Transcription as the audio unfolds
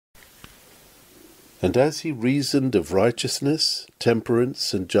And as he reasoned of righteousness,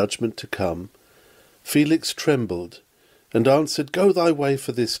 temperance, and judgment to come, Felix trembled, and answered, Go thy way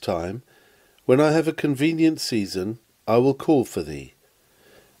for this time. When I have a convenient season, I will call for thee.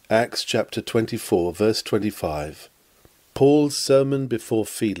 Acts chapter 24, verse 25. Paul's sermon before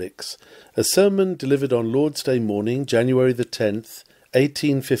Felix, a sermon delivered on Lord's Day morning, January the 10th,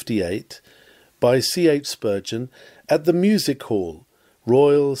 1858, by C.H. Spurgeon at the Music Hall,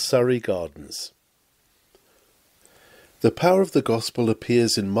 Royal Surrey Gardens. The power of the gospel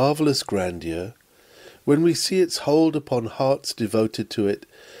appears in marvellous grandeur when we see its hold upon hearts devoted to it,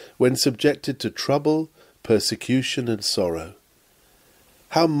 when subjected to trouble, persecution, and sorrow.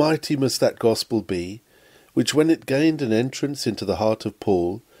 How mighty must that gospel be, which when it gained an entrance into the heart of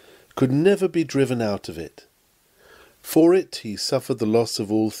Paul, could never be driven out of it. For it he suffered the loss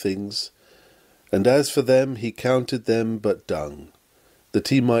of all things, and as for them he counted them but dung, that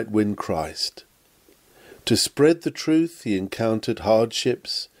he might win Christ. To spread the truth he encountered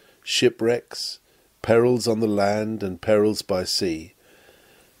hardships, shipwrecks, perils on the land and perils by sea.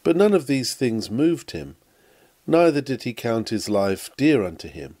 But none of these things moved him, neither did he count his life dear unto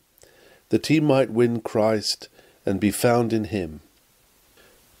him, that he might win Christ and be found in him.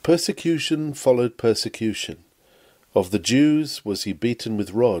 Persecution followed persecution. Of the Jews was he beaten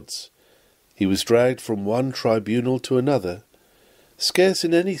with rods. He was dragged from one tribunal to another. Scarce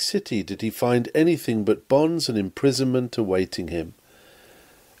in any city did he find anything but bonds and imprisonment awaiting him.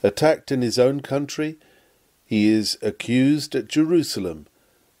 Attacked in his own country, he is accused at Jerusalem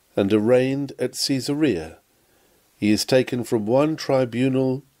and arraigned at Caesarea. He is taken from one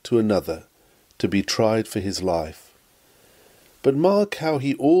tribunal to another to be tried for his life. But mark how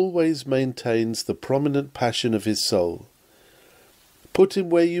he always maintains the prominent passion of his soul. Put him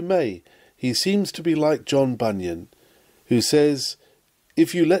where you may, he seems to be like John Bunyan, who says,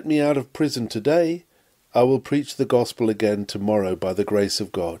 If you let me out of prison today, I will preach the gospel again tomorrow by the grace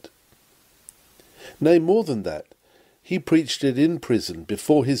of God. Nay, more than that, he preached it in prison.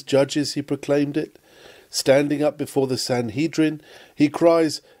 Before his judges he proclaimed it. Standing up before the Sanhedrin, he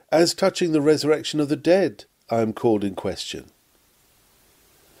cries, As touching the resurrection of the dead, I am called in question.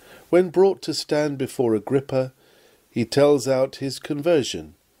 When brought to stand before Agrippa, he tells out his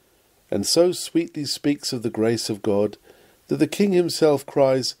conversion, and so sweetly speaks of the grace of God, that the king himself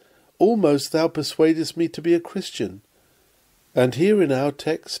cries, Almost thou persuadest me to be a Christian. And here in our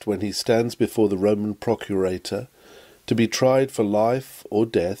text, when he stands before the Roman procurator, to be tried for life or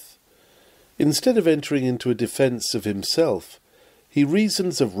death, instead of entering into a defence of himself, he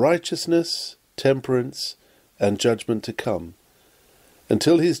reasons of righteousness, temperance, and judgment to come,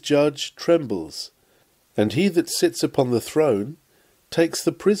 until his judge trembles, and he that sits upon the throne takes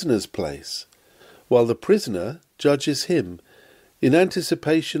the prisoner's place, while the prisoner judges him, in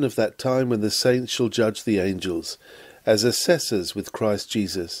anticipation of that time when the saints shall judge the angels, as assessors with Christ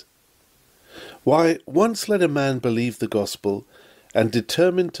Jesus. Why, once let a man believe the gospel, and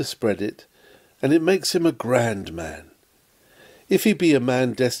determine to spread it, and it makes him a grand man. If he be a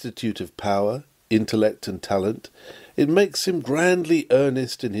man destitute of power, intellect, and talent, it makes him grandly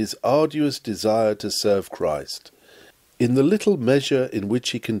earnest in his arduous desire to serve Christ, in the little measure in which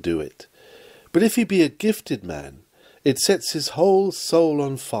he can do it. But if he be a gifted man, it sets his whole soul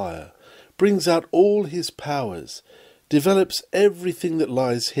on fire, brings out all his powers, develops everything that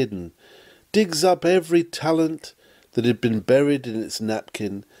lies hidden, digs up every talent that had been buried in its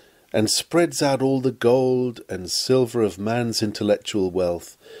napkin, and spreads out all the gold and silver of man's intellectual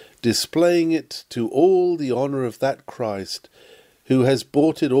wealth, displaying it to all the honour of that Christ who has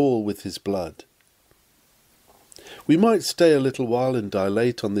bought it all with his blood. We might stay a little while and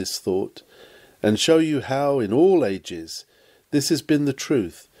dilate on this thought, and show you how, in all ages, this has been the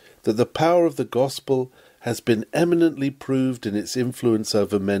truth, that the power of the gospel has been eminently proved in its influence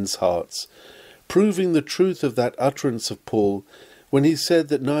over men's hearts, proving the truth of that utterance of Paul when he said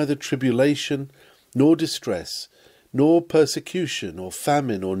that neither tribulation, nor distress, nor persecution, or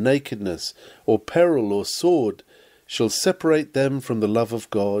famine, or nakedness, or peril, or sword, shall separate them from the love of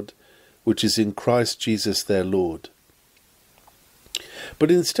God, which is in Christ Jesus their Lord.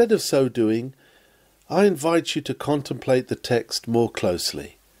 But instead of so doing, I invite you to contemplate the text more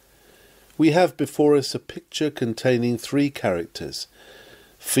closely. We have before us a picture containing three characters,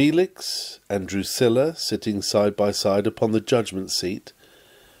 Felix and Drusilla sitting side by side upon the judgment seat,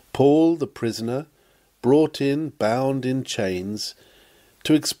 Paul the prisoner, brought in, bound in chains,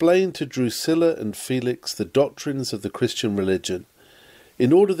 to explain to Drusilla and Felix the doctrines of the Christian religion,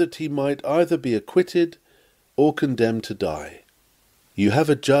 in order that he might either be acquitted or condemned to die. You have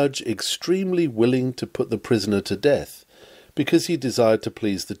a judge extremely willing to put the prisoner to death, because he desired to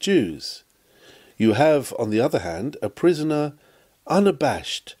please the Jews. You have, on the other hand, a prisoner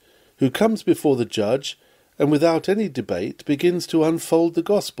unabashed, who comes before the judge and without any debate begins to unfold the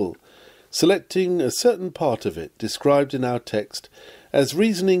gospel, selecting a certain part of it described in our text as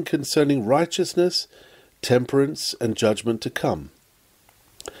reasoning concerning righteousness, temperance, and judgment to come.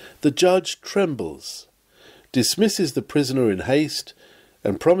 The judge trembles, dismisses the prisoner in haste,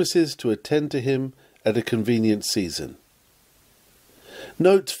 and promises to attend to him at a convenient season.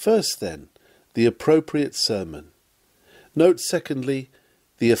 Note first, then, the appropriate sermon. Note secondly,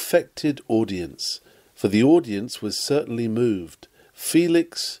 the affected audience, for the audience was certainly moved.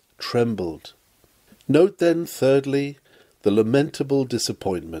 Felix trembled. Note then, thirdly, the lamentable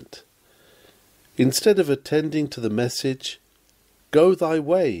disappointment. Instead of attending to the message, "Go thy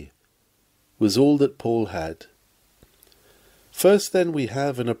way," was all that Paul had. First, then, we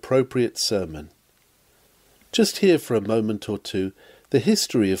have an appropriate sermon. Just hear for a moment or two the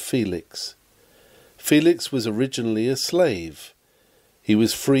history of Felix. Felix was originally a slave. He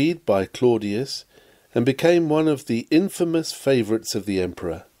was freed by Claudius and became one of the infamous favourites of the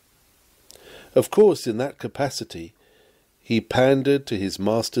emperor. Of course, in that capacity, he pandered to his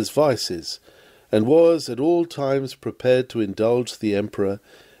master's vices and was at all times prepared to indulge the emperor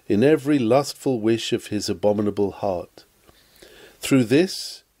in every lustful wish of his abominable heart. Through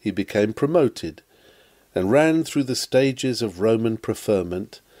this he became promoted and ran through the stages of Roman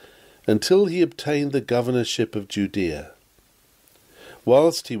preferment until he obtained the governorship of Judea.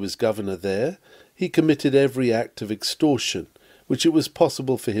 Whilst he was governor there, he committed every act of extortion which it was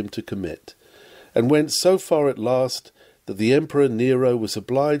possible for him to commit, and went so far at last that the Emperor Nero was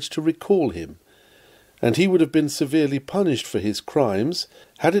obliged to recall him, and he would have been severely punished for his crimes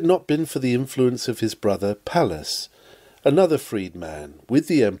had it not been for the influence of his brother Pallas, another freedman, with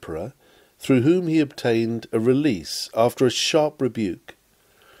the emperor, through whom he obtained a release after a sharp rebuke.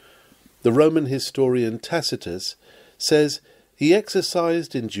 The Roman historian Tacitus says he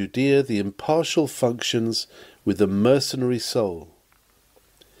exercised in Judea the impartial functions with a mercenary soul.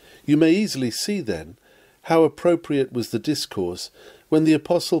 You may easily see, then, how appropriate was the discourse when the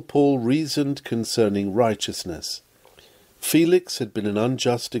Apostle Paul reasoned concerning righteousness. Felix had been an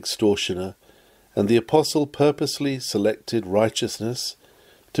unjust extortioner, and the Apostle purposely selected righteousness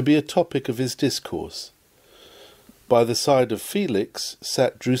to be a topic of his discourse. By the side of Felix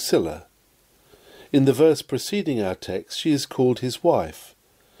sat Drusilla. In the verse preceding our text, she is called his wife.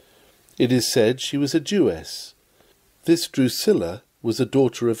 It is said she was a Jewess. This Drusilla was a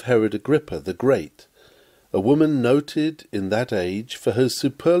daughter of Herod Agrippa the Great, a woman noted in that age for her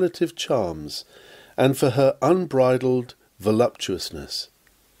superlative charms and for her unbridled voluptuousness.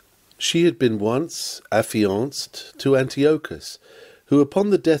 She had been once affianced to Antiochus, who upon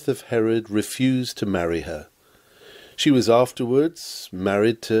the death of Herod refused to marry her. She was afterwards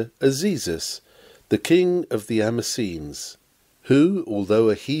married to Azizus, the king of the Amasenes, who, although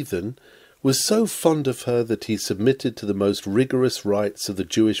a heathen, was so fond of her that he submitted to the most rigorous rites of the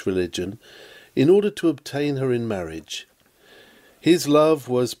Jewish religion in order to obtain her in marriage. His love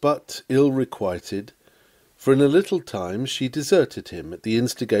was but ill requited, for in a little time she deserted him at the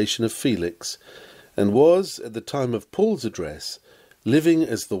instigation of Felix, and was, at the time of Paul's address, living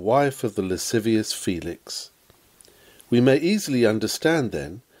as the wife of the lascivious Felix. We may easily understand,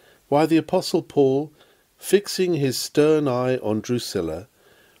 then, why the Apostle Paul, fixing his stern eye on Drusilla,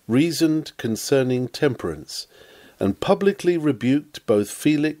 reasoned concerning temperance, and publicly rebuked both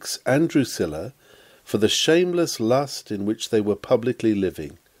Felix and Drusilla for the shameless lust in which they were publicly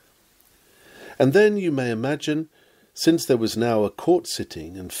living. And then you may imagine, since there was now a court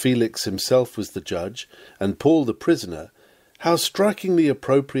sitting, and Felix himself was the judge, and Paul the prisoner, how strikingly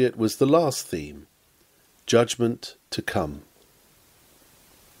appropriate was the last theme, judgment to come.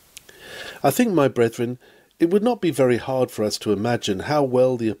 I think, my brethren, it would not be very hard for us to imagine how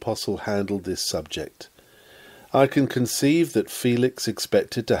well the Apostle handled this subject. I can conceive that Felix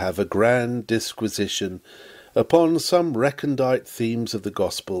expected to have a grand disquisition upon some recondite themes of the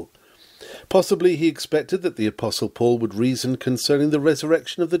gospel. Possibly he expected that the Apostle Paul would reason concerning the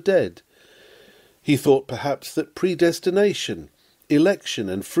resurrection of the dead. He thought perhaps that predestination, election,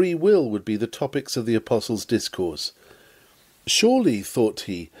 and free will would be the topics of the Apostle's discourse. Surely, thought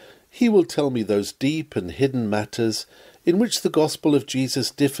he will tell me those deep and hidden matters in which the gospel of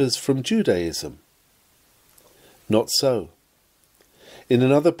Jesus differs from Judaism. Not so. In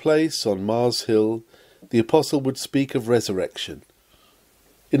another place, on Mars Hill, the Apostle would speak of resurrection.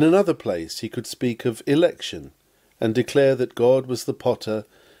 In another place he could speak of election, and declare that God was the potter,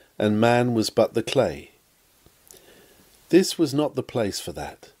 and man was but the clay. This was not the place for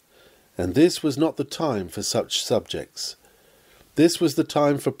that, and this was not the time for such subjects. This was the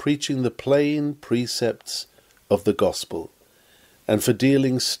time for preaching the plain precepts of the gospel, and for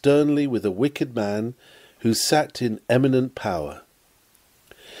dealing sternly with a wicked man who sat in eminent power.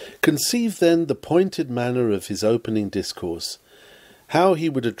 Conceive then the pointed manner of his opening discourse, how he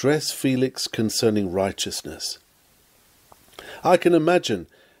would address Felix concerning righteousness. I can imagine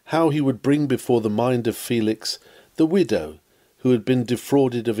how he would bring before the mind of Felix the widow who had been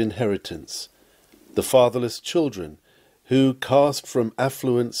defrauded of inheritance, the fatherless children who, cast from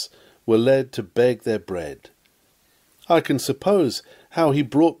affluence, were led to beg their bread. I can suppose how he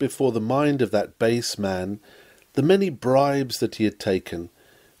brought before the mind of that base man the many bribes that he had taken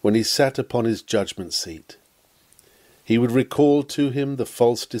when he sat upon his judgment seat. He would recall to him the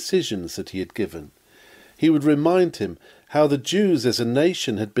false decisions that he had given. He would remind him how the Jews as a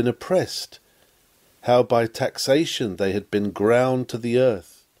nation had been oppressed, how by taxation they had been ground to the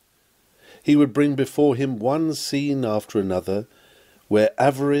earth. He would bring before him one scene after another where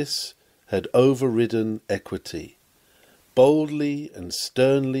avarice had overridden equity, boldly and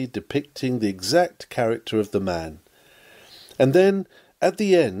sternly depicting the exact character of the man, and then, at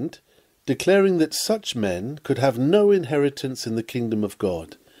the end, declaring that such men could have no inheritance in the kingdom of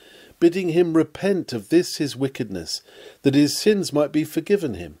God, bidding him repent of this his wickedness, that his sins might be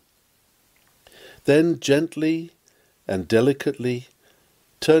forgiven him. Then gently and delicately,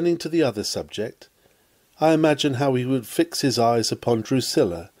 turning to the other subject, I imagine how he would fix his eyes upon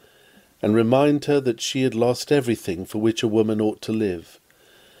Drusilla, and remind her that she had lost everything for which a woman ought to live,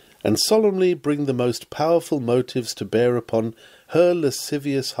 and solemnly bring the most powerful motives to bear upon her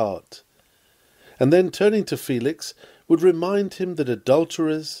lascivious heart, and then turning to Felix, would remind him that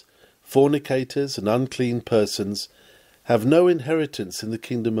adulterers, fornicators, and unclean persons have no inheritance in the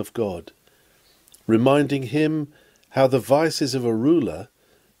kingdom of God, reminding him how the vices of a ruler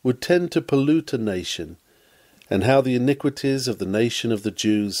would tend to pollute a nation, and how the iniquities of the nation of the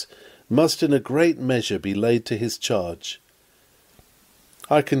Jews must in a great measure be laid to his charge.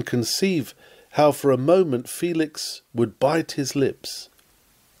 I can conceive how for a moment Felix would bite his lips.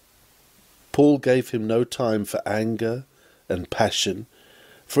 Paul gave him no time for anger and passion,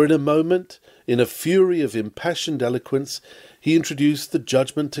 for in a moment, in a fury of impassioned eloquence, he introduced the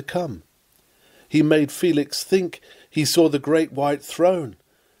judgment to come. He made Felix think he saw the great white throne,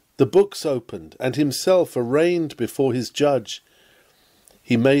 the books opened, and himself arraigned before his judge.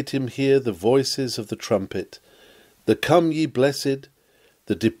 He made him hear the voices of the trumpet, the "Come ye blessed,"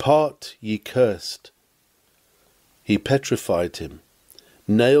 the "Depart ye cursed." He petrified him,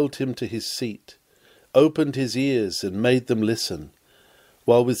 nailed him to his seat, opened his ears and made them listen,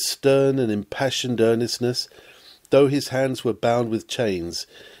 while with stern and impassioned earnestness, though his hands were bound with chains,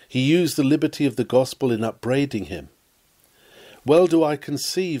 he used the liberty of the gospel in upbraiding him. Well do I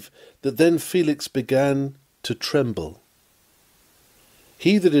conceive that then Felix began to tremble.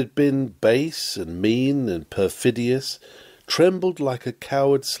 He that had been base and mean and perfidious trembled like a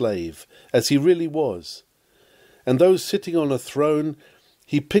coward slave, as he really was, and though sitting on a throne,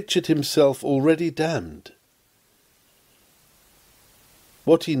 he pictured himself already damned.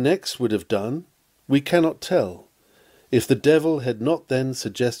 What he next would have done, we cannot tell, if the devil had not then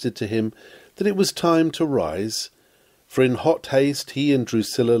suggested to him that it was time to rise, for in hot haste he and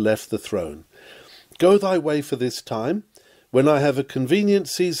Drusilla left the throne. "Go thy way for this time. When I have a convenient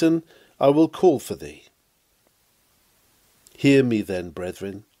season, I will call for thee." Hear me then,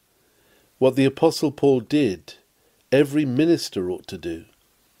 brethren. What the Apostle Paul did, every minister ought to do.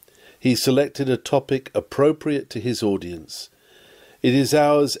 He selected a topic appropriate to his audience. It is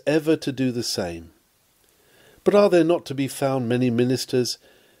ours ever to do the same. But are there not to be found many ministers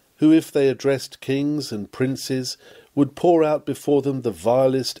who, if they addressed kings and princes, would pour out before them the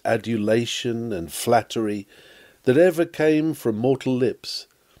vilest adulation and flattery that ever came from mortal lips?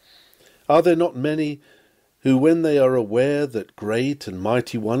 Are there not many who, when they are aware that great and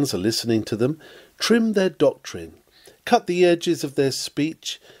mighty ones are listening to them, trim their doctrine, cut the edges of their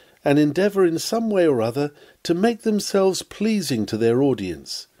speech, and endeavour in some way or other to make themselves pleasing to their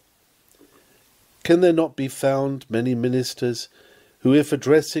audience? Can there not be found many ministers who, if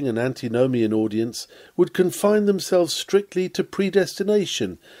addressing an antinomian audience, would confine themselves strictly to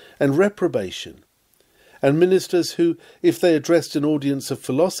predestination and reprobation, and ministers who, if they addressed an audience of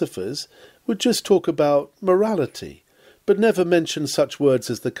philosophers, would just talk about morality, but never mention such words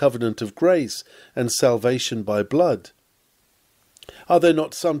as the covenant of grace and salvation by blood? Are there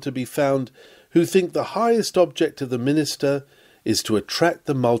not some to be found who think the highest object of the minister is to attract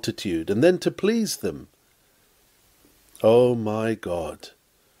the multitude and then to please them? Oh my God!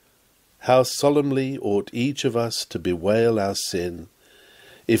 How solemnly ought each of us to bewail our sin,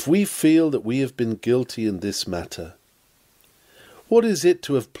 if we feel that we have been guilty in this matter. What is it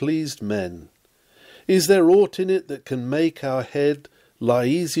to have pleased men? Is there aught in it that can make our head lie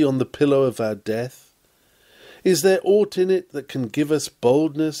easy on the pillow of our death? Is there aught in it that can give us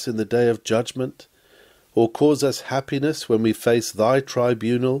boldness in the day of judgment, or cause us happiness when we face thy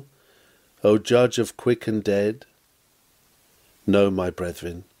tribunal, O Judge of quick and dead? No, my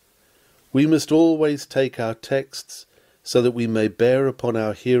brethren, we must always take our texts so that we may bear upon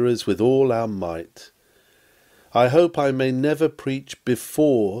our hearers with all our might. I hope I may never preach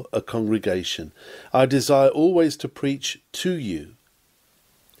before a congregation. I desire always to preach to you.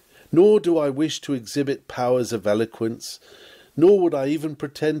 Nor do I wish to exhibit powers of eloquence, nor would I even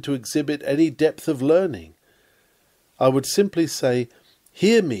pretend to exhibit any depth of learning. I would simply say,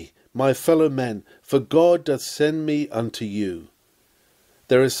 Hear me, my fellow men, for God doth send me unto you.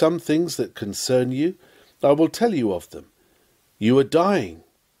 There are some things that concern you. I will tell you of them. You are dying.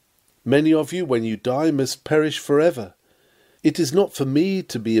 Many of you, when you die, must perish forever. It is not for me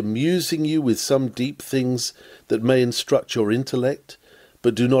to be amusing you with some deep things that may instruct your intellect,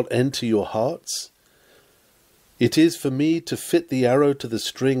 but do not enter your hearts. It is for me to fit the arrow to the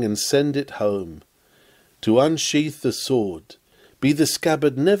string and send it home, to unsheath the sword, be the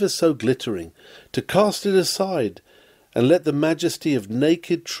scabbard never so glittering, to cast it aside, and let the majesty of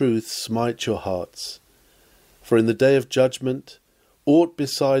naked truth smite your hearts. For in the day of judgment, aught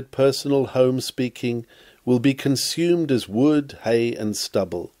beside personal home-speaking will be consumed as wood, hay, and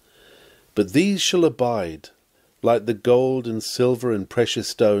stubble. But these shall abide, like the gold and silver and precious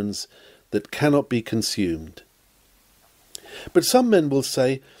stones that cannot be consumed. But some men will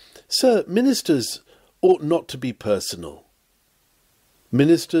say, Sir, ministers ought not to be personal.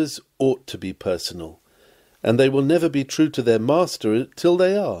 Ministers ought to be personal, and they will never be true to their master till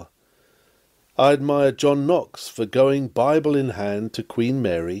they are. I admire John Knox for going Bible in hand to Queen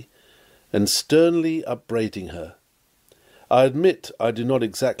Mary and sternly upbraiding her. I admit I do not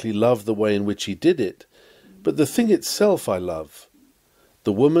exactly love the way in which he did it, but the thing itself I love.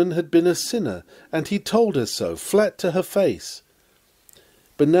 The woman had been a sinner, and he told her so, flat to her face.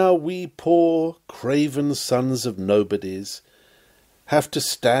 But now we poor, craven sons of nobodies have to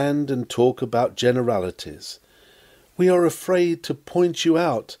stand and talk about generalities. We are afraid to point you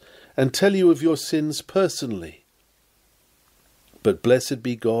out and tell you of your sins personally. But blessed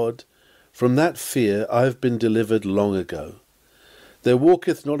be God, from that fear I have been delivered long ago. There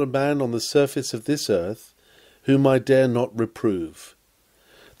walketh not a man on the surface of this earth whom I dare not reprove.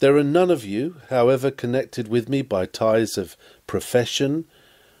 There are none of you, however connected with me by ties of profession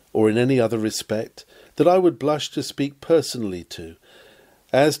or in any other respect, that I would blush to speak personally to,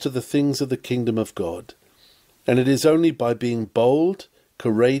 as to the things of the kingdom of God. And it is only by being bold,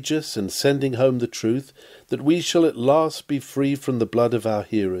 courageous, and sending home the truth that we shall at last be free from the blood of our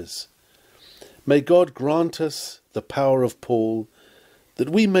hearers. May God grant us the power of Paul, that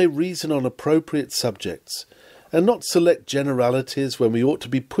we may reason on appropriate subjects, and not select generalities when we ought to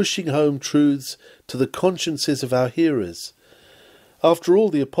be pushing home truths to the consciences of our hearers. After all,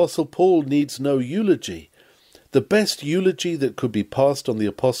 the Apostle Paul needs no eulogy. The best eulogy that could be passed on the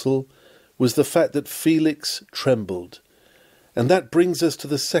Apostle was the fact that Felix trembled. And that brings us to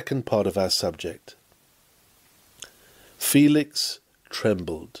the second part of our subject. Felix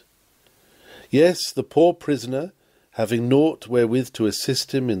trembled. Yes, the poor prisoner, having naught wherewith to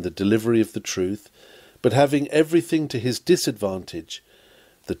assist him in the delivery of the truth, but having everything to his disadvantage,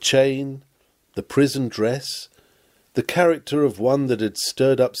 the chain, the prison dress, the character of one that had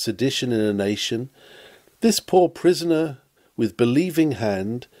stirred up sedition in a nation, this poor prisoner, with believing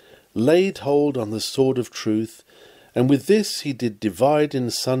hand, laid hold on the sword of truth, and with this he did divide in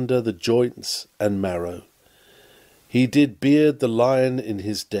sunder the joints and marrow. He did beard the lion in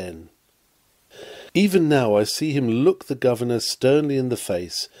his den. Even now I see him look the governor sternly in the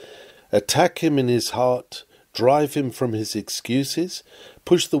face, attack him in his heart, drive him from his excuses,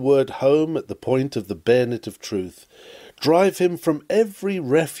 push the word home at the point of the bayonet of truth, drive him from every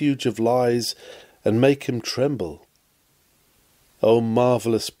refuge of lies, and make him tremble. O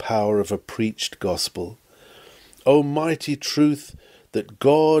marvellous power of a preached gospel! O mighty truth that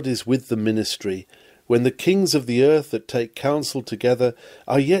God is with the ministry, when the kings of the earth that take counsel together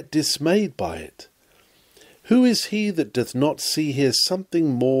are yet dismayed by it. Who is he that doth not see here something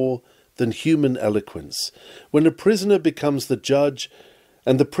more than human eloquence, when a prisoner becomes the judge,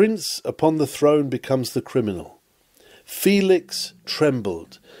 and the prince upon the throne becomes the criminal? Felix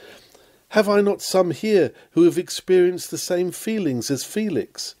trembled. Have I not some here who have experienced the same feelings as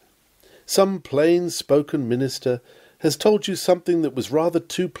Felix? Some plain-spoken minister has told you something that was rather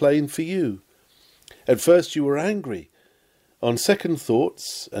too plain for you. At first you were angry. On second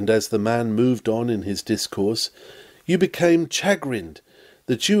thoughts, and as the man moved on in his discourse, You became chagrined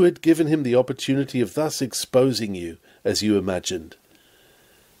that you had given him the opportunity of thus exposing you as you imagined.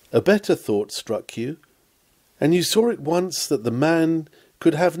 A better thought struck you, and you saw at once that the man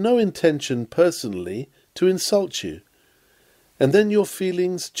could have no intention personally to insult you, and then your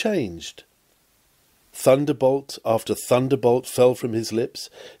feelings changed. Thunderbolt after thunderbolt fell from his lips.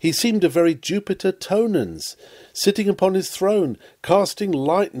 He seemed a very Jupiter Tonans, sitting upon his throne, casting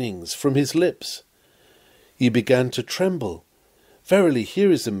lightnings from his lips. You began to tremble. Verily, here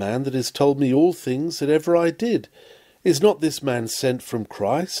is a man that has told me all things that ever I did. Is not this man sent from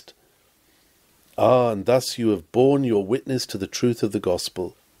Christ? Ah, and thus you have borne your witness to the truth of the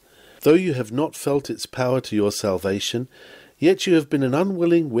gospel. Though you have not felt its power to your salvation, yet you have been an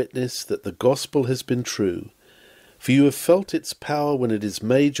unwilling witness that the gospel has been true. For you have felt its power when it has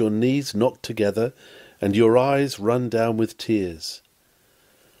made your knees knock together and your eyes run down with tears.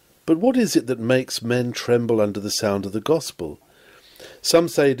 But what is it that makes men tremble under the sound of the gospel? Some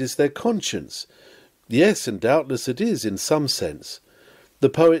say it is their conscience. Yes, and doubtless it is in some sense. The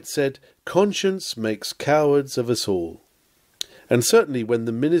poet said, "Conscience makes cowards of us all." And certainly when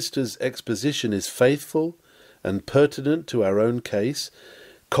the minister's exposition is faithful and pertinent to our own case,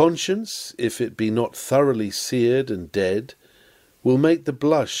 conscience, if it be not thoroughly seared and dead, will make the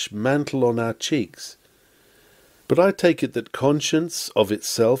blush mantle on our cheeks. But I take it that conscience of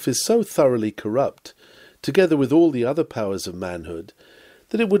itself is so thoroughly corrupt, together with all the other powers of manhood,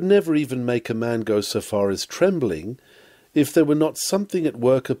 that it would never even make a man go so far as trembling, if there were not something at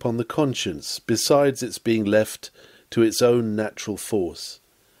work upon the conscience, besides its being left to its own natural force.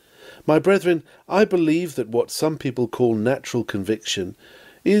 My brethren, I believe that what some people call natural conviction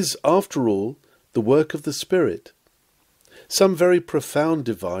is, after all, the work of the Spirit. Some very profound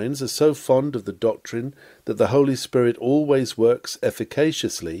divines are so fond of the doctrine that the Holy Spirit always works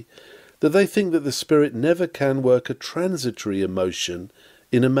efficaciously, that they think that the Spirit never can work a transitory emotion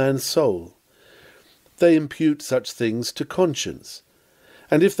in a man's soul. They impute such things to conscience,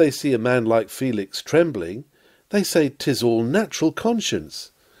 and if they see a man like Felix trembling, they say 'tis all natural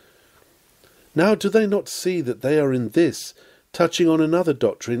conscience. Now do they not see that they are in this touching on another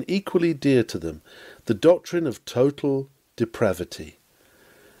doctrine equally dear to them, the doctrine of total depravity?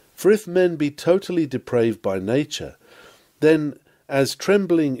 For if men be totally depraved by nature, then, as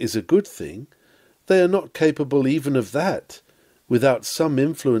trembling is a good thing, they are not capable even of that, without some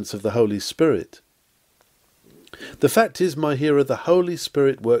influence of the Holy Spirit. The fact is, my hearer, the Holy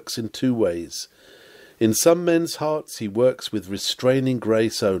Spirit works in two ways. In some men's hearts he works with restraining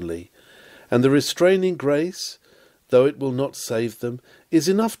grace only, and the restraining grace, though it will not save them, is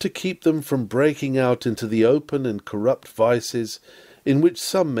enough to keep them from breaking out into the open and corrupt vices in which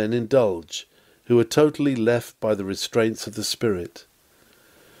some men indulge, who are totally left by the restraints of the Spirit.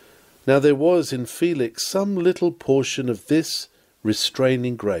 Now there was in Felix some little portion of this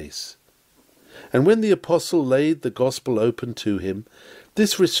restraining grace. And when the apostle laid the gospel open to him,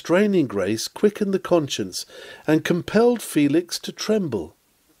 this restraining grace quickened the conscience and compelled Felix to tremble.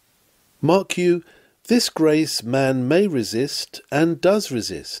 Mark you, this grace man may resist and does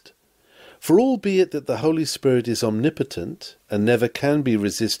resist. For albeit that the Holy Spirit is omnipotent and never can be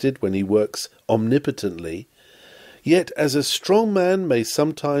resisted when he works omnipotently, yet as a strong man may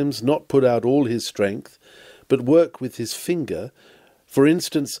sometimes not put out all his strength, but work with his finger, for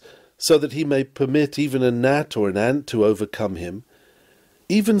instance, so that he may permit even a gnat or an ant to overcome him,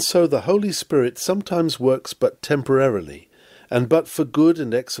 even so the Holy Spirit sometimes works but temporarily, and but for good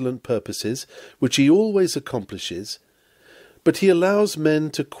and excellent purposes, which he always accomplishes, but he allows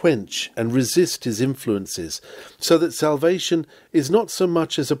men to quench and resist his influences, so that salvation is not so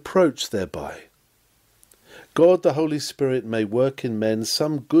much as approached thereby. God the Holy Spirit may work in men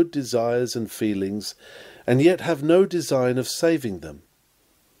some good desires and feelings, and yet have no design of saving them.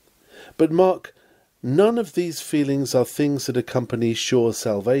 But mark, none of these feelings are things that accompany sure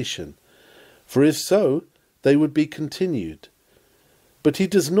salvation, for if so, they would be continued. But he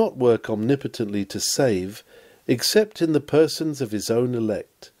does not work omnipotently to save, except in the persons of his own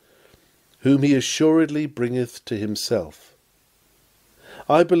elect, whom he assuredly bringeth to himself.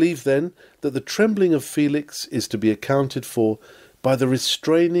 I believe then that the trembling of Felix is to be accounted for by the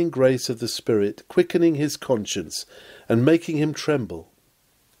restraining grace of the Spirit, quickening his conscience and making him tremble.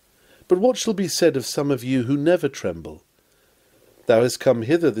 But what shall be said of some of you who never tremble? Thou hast come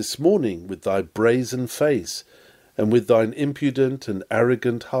hither this morning with thy brazen face, and with thine impudent and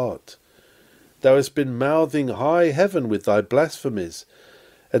arrogant heart. Thou hast been mouthing high heaven with thy blasphemies,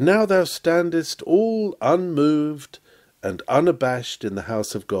 and now thou standest all unmoved and unabashed in the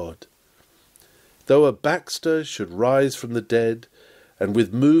house of God. Though a Baxter should rise from the dead, and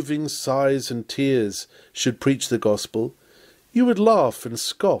with moving sighs and tears should preach the gospel, you would laugh and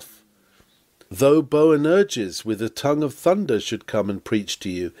scoff. Though Boanerges with a tongue of thunder should come and preach to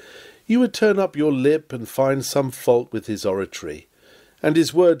you, you would turn up your lip and find some fault with his oratory, and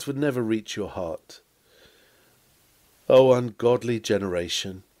his words would never reach your heart. O ungodly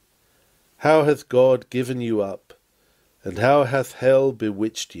generation, how hath God given you up, and how hath hell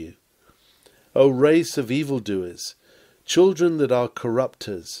bewitched you? O race of evildoers, children that are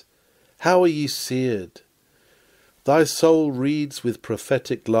corrupters, how are ye seared? Thy soul reads with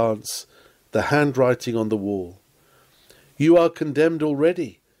prophetic glance the handwriting on the wall. You are condemned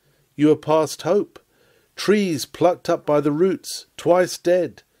already. You are past hope, trees plucked up by the roots, twice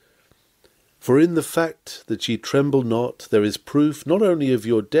dead. For in the fact that ye tremble not, there is proof not only of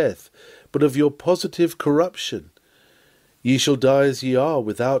your death, but of your positive corruption. Ye shall die as ye are,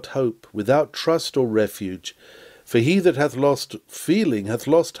 without hope, without trust or refuge. For he that hath lost feeling hath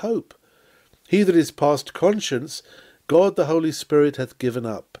lost hope. He that is past conscience, God the Holy Spirit hath given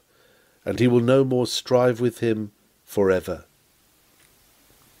up, and he will no more strive with him for ever.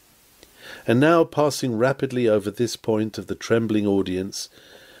 And now, passing rapidly over this point of the trembling audience,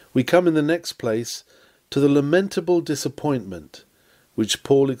 we come in the next place to the lamentable disappointment which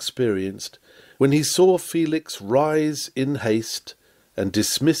Paul experienced when he saw Felix rise in haste and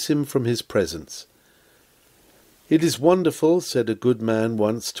dismiss him from his presence. It is wonderful, said a good man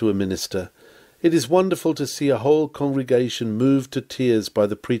once to a minister, it is wonderful to see a whole congregation moved to tears by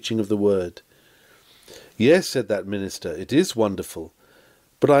the preaching of the word. Yes, said that minister, it is wonderful,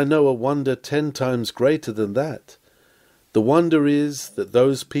 but I know a wonder 10 times greater than that. The wonder is that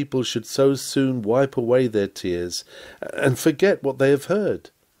those people should so soon wipe away their tears and forget what they have heard.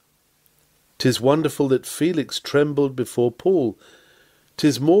 'Tis wonderful that Felix trembled before Paul.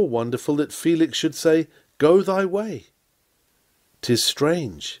 'Tis more wonderful that Felix should say, Go thy way. 'Tis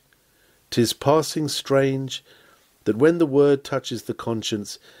strange, 'tis passing strange, that when the word touches the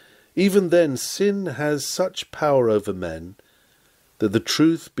conscience, even then sin has such power over men, that the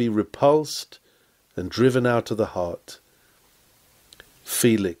truth be repulsed and driven out of the heart.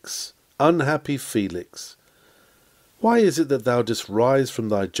 Felix, unhappy Felix, why is it that thou dost rise from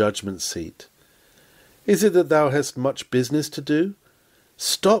thy judgment seat? Is it that thou hast much business to do?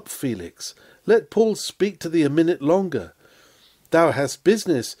 Stop, Felix, let Paul speak to thee a minute longer. Thou hast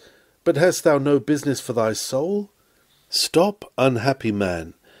business, but hast thou no business for thy soul? Stop, unhappy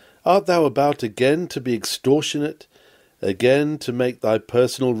man, art thou about again to be extortionate, again to make thy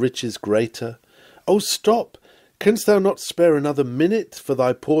personal riches greater? Oh, stop! Canst thou not spare another minute for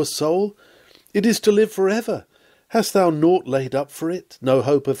thy poor soul? It is to live for ever. Hast thou naught laid up for it? No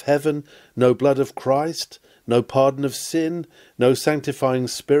hope of heaven, no blood of Christ, no pardon of sin, no sanctifying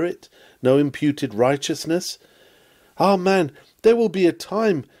spirit, no imputed righteousness? Ah, man, there will be a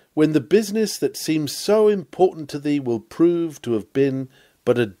time when the business that seems so important to thee will prove to have been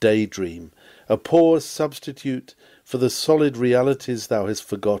but a daydream, a poor substitute for the solid realities thou hast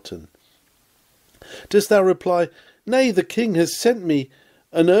forgotten. Dost thou reply, Nay, the king has sent me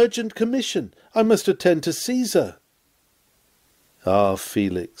an urgent commission. I must attend to Caesar. Ah,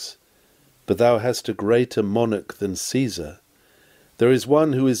 Felix, but thou hast a greater monarch than Caesar. There is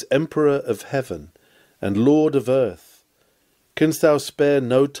one who is emperor of heaven and lord of earth. Canst thou spare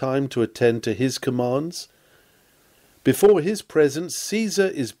no time to attend to his commands? Before his presence, Caesar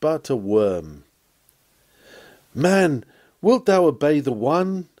is but a worm. Man, wilt thou obey the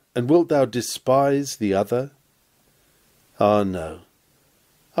one, and wilt thou despise the other? Ah, no,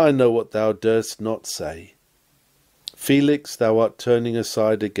 I know what thou durst not say. Felix, thou art turning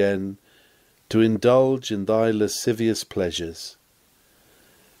aside again to indulge in thy lascivious pleasures.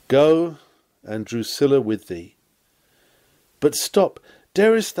 Go, and Drusilla with thee. But stop,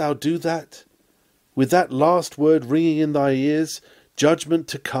 darest thou do that? With that last word ringing in thy ears, judgment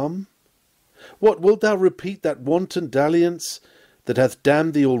to come? What, wilt thou repeat that wanton dalliance that hath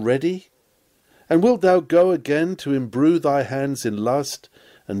damned thee already? And wilt thou go again to imbrue thy hands in lust,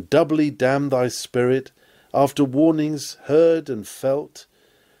 and doubly damn thy spirit, after warnings heard and felt?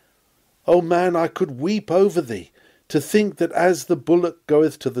 O man, I could weep over thee, to think that as the bullock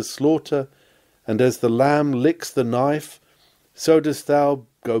goeth to the slaughter, and as the lamb licks the knife, so dost thou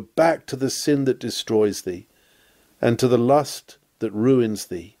go back to the sin that destroys thee, and to the lust that ruins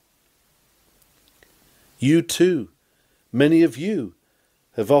thee. You too, many of you,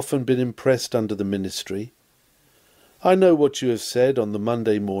 have often been impressed under the ministry. I know what you have said on the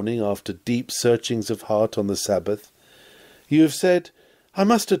Monday morning after deep searchings of heart on the Sabbath. You have said, I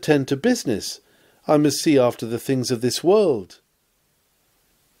must attend to business. I must see after the things of this world.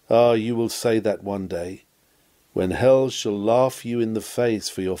 Ah, you will say that one day. when hell shall laugh you in the face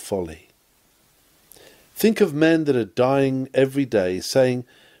for your folly. Think of men that are dying every day, saying,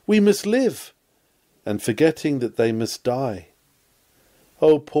 "We must live," and forgetting that they must die.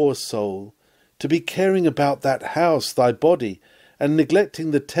 O poor soul, to be caring about that house, thy body, and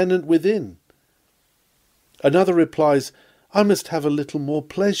neglecting the tenant within. Another replies, "I must have a little more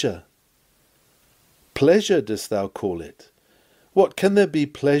pleasure." Pleasure dost thou call it? What, can there be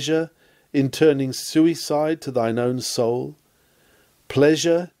pleasure in turning suicide to thine own soul?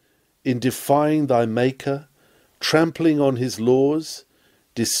 Pleasure in defying thy Maker, trampling on his laws,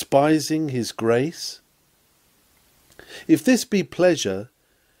 despising his grace? If this be pleasure,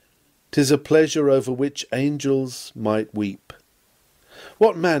 'tis a pleasure over which angels might weep.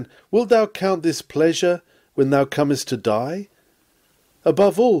 What man, wilt thou count this pleasure when thou comest to die?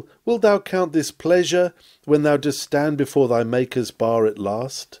 Above all, wilt thou count this pleasure when thou dost stand before thy Maker's bar at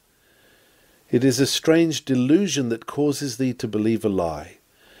last? It is a strange delusion that causes thee to believe a lie.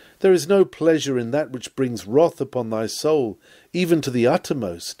 There is no pleasure in that which brings wrath upon thy soul, even to the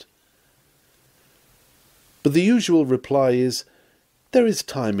uttermost. But the usual reply is, "There is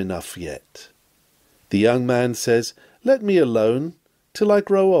time enough yet." The young man says, "Let me alone till I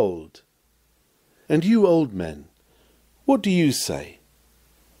grow old." And you old men, what do you say?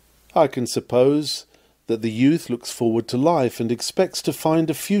 I can suppose that the youth looks forward to life and expects to find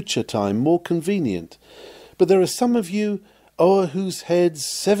a future time more convenient, but there are some of you o'er whose heads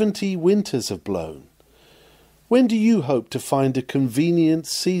 70 winters have blown. When do you hope to find a convenient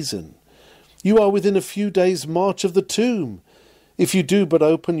season? You are within a few days' march of the tomb. If you do but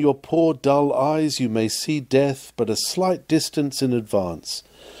open your poor dull eyes, you may see death but a slight distance in advance.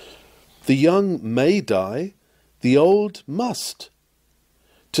 The young may die, the old must.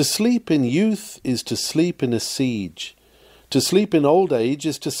 To sleep in youth is to sleep in a siege. To sleep in old age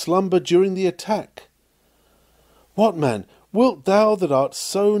is to slumber during the attack. What man, wilt thou that art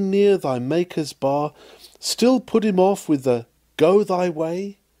so near thy Maker's bar still put him off with the "go thy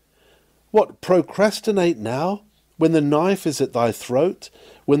way"? What, procrastinate now, when the knife is at thy throat,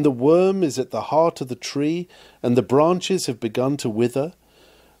 when the worm is at the heart of the tree, and the branches have begun to wither,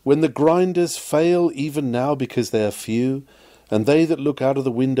 when the grinders fail even now because they are few, and they that look out of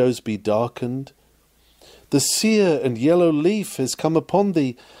the windows be darkened? The sere and yellow leaf has come upon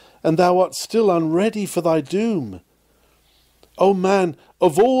thee, and thou art still unready for thy doom. O man,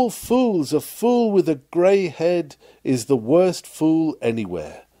 of all fools, a fool with a grey head is the worst fool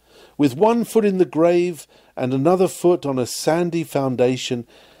anywhere. With one foot in the grave and another foot on a sandy foundation,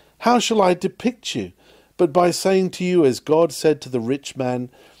 how shall I depict you, but by saying to you, as God said to the rich man,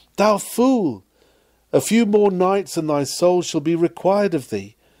 "Thou fool! A few more nights and thy soul shall be required of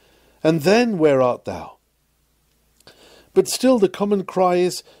thee. And then where art thou?" But still the common cry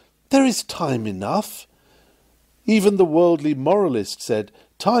is, "There is time enough." Even the worldly moralist said,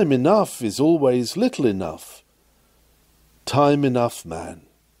 "Time enough is always little enough." Time enough, man.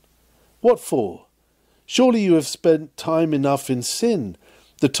 What for? Surely you have spent time enough in sin.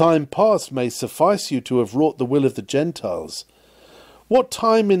 The time past may suffice you to have wrought the will of the Gentiles. What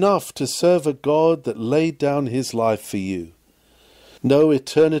time enough to serve a God that laid down his life for you? No,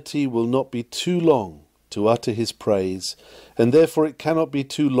 eternity will not be too long to utter his praise, and therefore it cannot be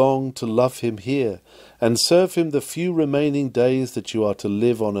too long to love him here, and serve him the few remaining days that you are to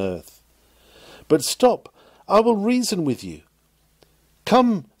live on earth. But stop, I will reason with you.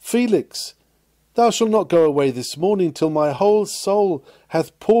 Come, Felix, thou shalt not go away this morning till my whole soul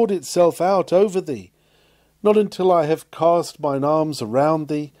hath poured itself out over thee, not until I have cast mine arms around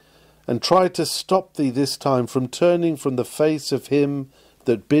thee, and tried to stop thee this time from turning from the face of him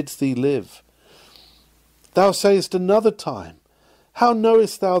that bids thee live. Thou sayest another time. How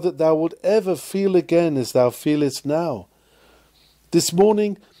knowest thou that thou wilt ever feel again as thou feelest now? This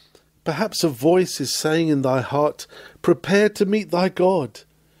morning, perhaps a voice is saying in thy heart, "Prepare to meet thy God."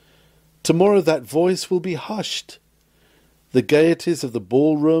 Tomorrow that voice will be hushed. The gaieties of the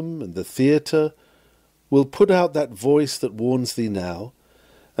ballroom and the theatre will put out that voice that warns thee now,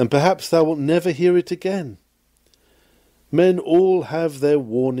 and perhaps thou wilt never hear it again. Men all have their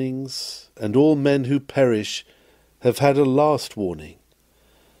warnings, and all men who perish have had a last warning.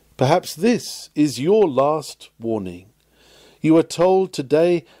 Perhaps this is your last warning. You are told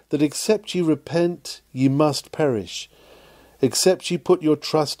today that except ye repent, ye must perish. Except ye put your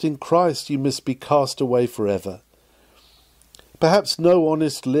trust in Christ, ye must be cast away forever. Perhaps no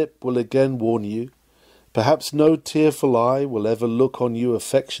honest lip will again warn you. Perhaps no tearful eye will ever look on you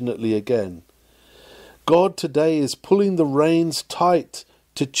affectionately again. God today is pulling the reins tight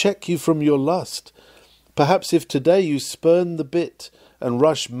to check you from your lust. Perhaps if today you spurn the bit and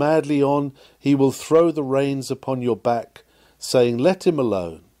rush madly on, he will throw the reins upon your back, saying, "Let him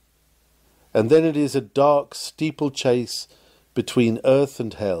alone." And then it is a dark steeplechase between earth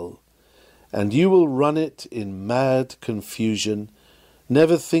and hell, and you will run it in mad confusion,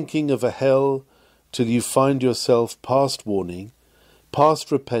 never thinking of a hell till you find yourself past warning,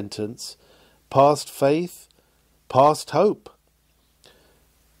 past repentance, past faith, past hope.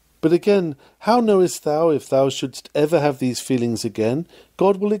 But again, how knowest thou if thou shouldst ever have these feelings again?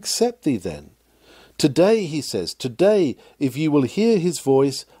 God will accept thee then. Today, he says, today, if ye will hear his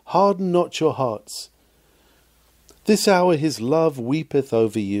voice, harden not your hearts. This hour his love weepeth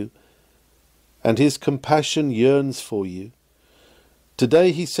over you, and his compassion yearns for you.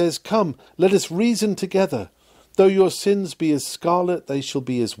 Today he says, "Come, let us reason together. Though your sins be as scarlet, they shall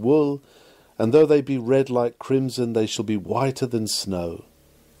be as wool, and though they be red like crimson, they shall be whiter than snow."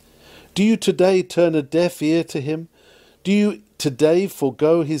 Do you today turn a deaf ear to him? Do you today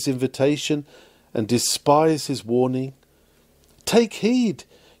forego his invitation and despise his warning? Take heed,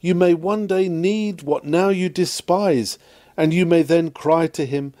 you may one day need what now you despise, and you may then cry to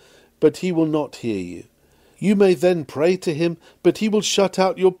him, but he will not hear you. You may then pray to him, but he will shut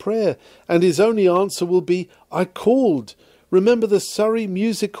out your prayer, and his only answer will be, "I called. Remember the Surrey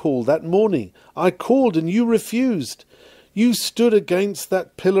Music Hall that morning. I called and you refused. You stood against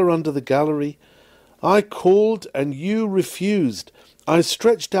that pillar under the gallery. I called and you refused. I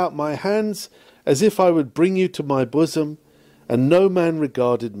stretched out my hands as if I would bring you to my bosom, and no man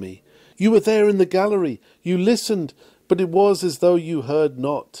regarded me. You were there in the gallery. You listened, but it was as though you heard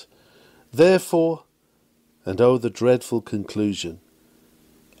not. Therefore," and oh, the dreadful conclusion,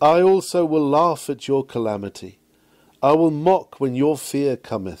 "I also will laugh at your calamity. I will mock when your fear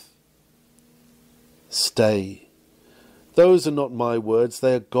cometh." Stay. Those are not my words,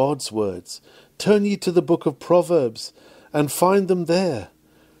 they are God's words. Turn ye to the book of Proverbs, and find them there.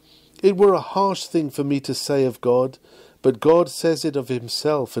 It were a harsh thing for me to say of God, but God says it of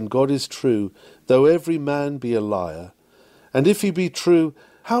himself, and God is true, though every man be a liar. And if he be true,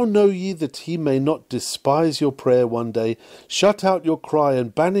 how know ye that he may not despise your prayer one day, shut out your cry,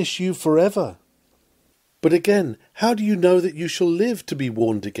 and banish you forever? But again, how do you know that you shall live to be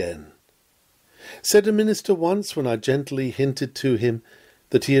warned again? Said a minister once, when I gently hinted to him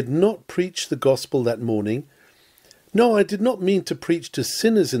that he had not preached the gospel that morning, "No, I did not mean to preach to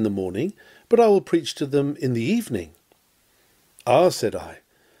sinners in the morning, but I will preach to them in the evening." "Ah," said I,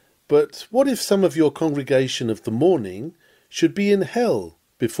 "but what if some of your congregation of the morning should be in hell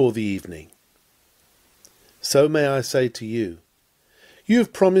before the evening?" So may I say to you, you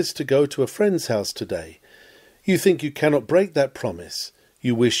have promised to go to a friend's house today. You think you cannot break that promise.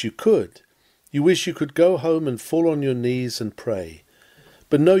 You wish you could. You wish you could go home and fall on your knees and pray.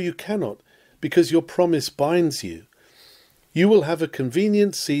 But no, you cannot, because your promise binds you. You will have a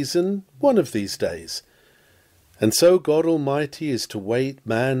convenient season one of these days. And so God Almighty is to wait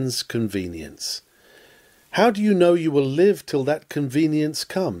man's convenience. How do you know you will live till that convenience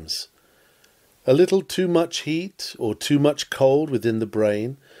comes? A little too much heat or too much cold within the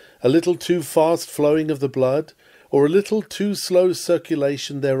brain, a little too fast flowing of the blood, or a little too slow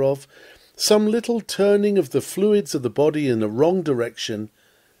circulation thereof, some little turning of the fluids of the body in the wrong direction,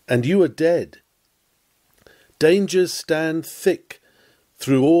 and you are dead. Dangers stand thick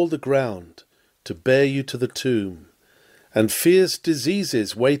through all the ground to bear you to the tomb, and fierce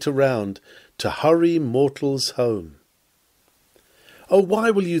diseases wait around to hurry mortals home. Oh, why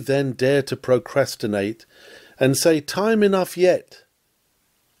will you then dare to procrastinate and say, "Time enough yet"?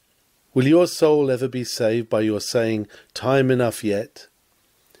 Will your soul ever be saved by your saying, "Time enough yet"?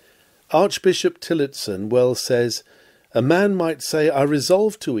 Archbishop Tillotson well says, "A man might say, 'I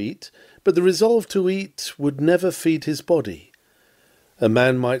resolve to eat,' but the resolve to eat would never feed his body. A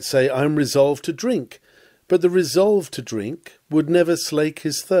man might say, 'I am resolved to drink,' but the resolve to drink would never slake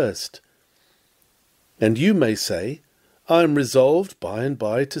his thirst. And you may say, 'I am resolved by and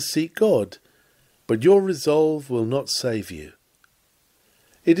by to seek God,' but your resolve will not save you.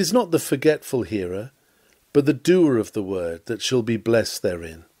 It is not the forgetful hearer, but the doer of the word that shall be blessed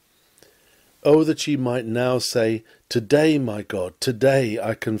therein. Oh, that ye might now say, 'Today, my God, today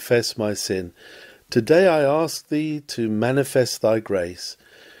I confess my sin. Today I ask thee to manifest thy grace.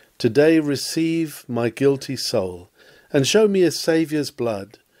 Today receive my guilty soul, and show me a Saviour's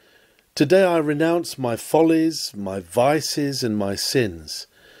blood. Today I renounce my follies, my vices, and my sins,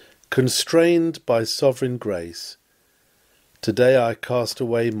 constrained by sovereign grace. Today I cast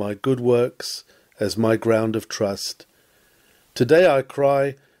away my good works as my ground of trust. Today I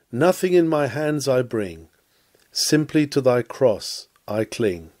cry, nothing in my hands I bring, simply to thy cross I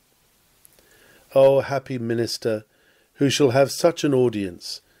cling. O happy minister, who shall have such an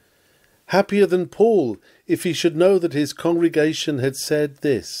audience. Happier than Paul, if he should know that his congregation had said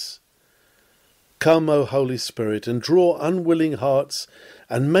this: Come, O Holy Spirit, and draw unwilling hearts,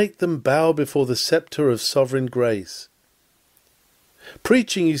 and make them bow before the sceptre of sovereign grace.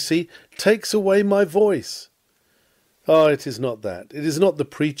 Preaching, you see, takes away my voice. Ah, it is not that. It is not the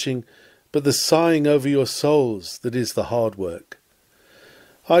preaching, but the sighing over your souls that is the hard work.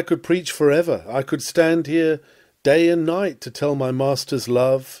 I could preach forever. I could stand here day and night to tell my Master's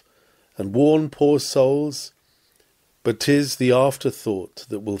love and warn poor souls, but 'tis the afterthought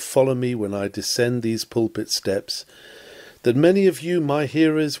that will follow me when I descend these pulpit steps, that many of you, my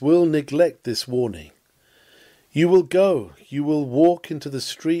hearers, will neglect this warning. You will go, you will walk into the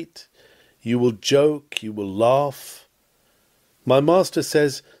street, you will joke, you will laugh. My Master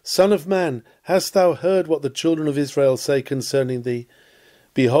says, Son of man, hast thou heard what the children of Israel say concerning thee?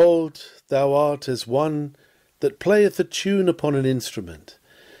 Behold, thou art as one that playeth a tune upon an instrument.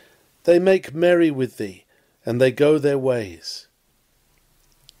 They make merry with thee, and they go their ways.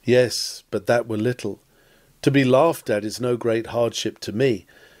 Yes, but that were little. To be laughed at is no great hardship to me.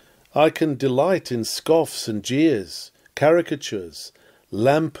 I can delight in scoffs and jeers, caricatures,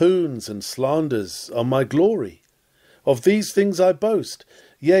 lampoons and slanders are my glory. Of these things I boast,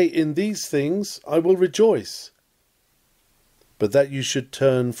 yea, in these things I will rejoice. But that you should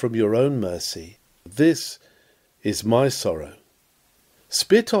turn from your own mercy, this is my sorrow.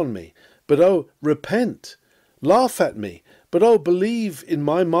 Spit on me, but oh, repent. Laugh at me, but oh, believe in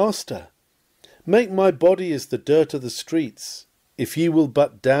my Master. Make my body as the dirt of the streets, if ye will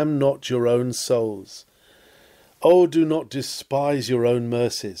but damn not your own souls. Oh, do not despise your own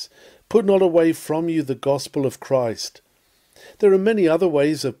mercies. Put not away from you the gospel of Christ. There are many other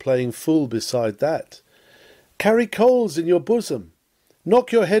ways of playing fool beside that. Carry coals in your bosom.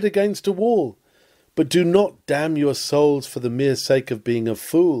 Knock your head against a wall. But do not damn your souls for the mere sake of being a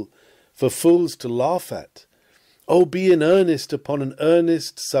fool, for fools to laugh at. Oh, be in earnest upon an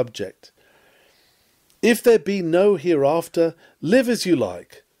earnest subject. If there be no hereafter, live as you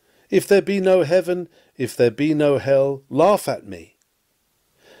like. If there be no heaven, if there be no hell, laugh at me.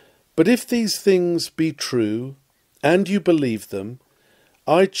 But if these things be true, and you believe them,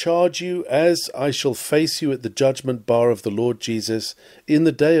 I charge you, as I shall face you at the judgment bar of the Lord Jesus in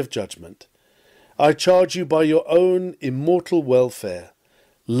the day of judgment, I charge you by your own immortal welfare,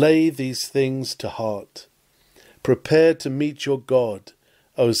 lay these things to heart. Prepare to meet your God,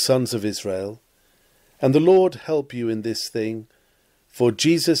 O sons of Israel, and the Lord help you in this thing, for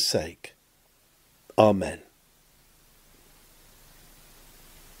Jesus' sake. Amen.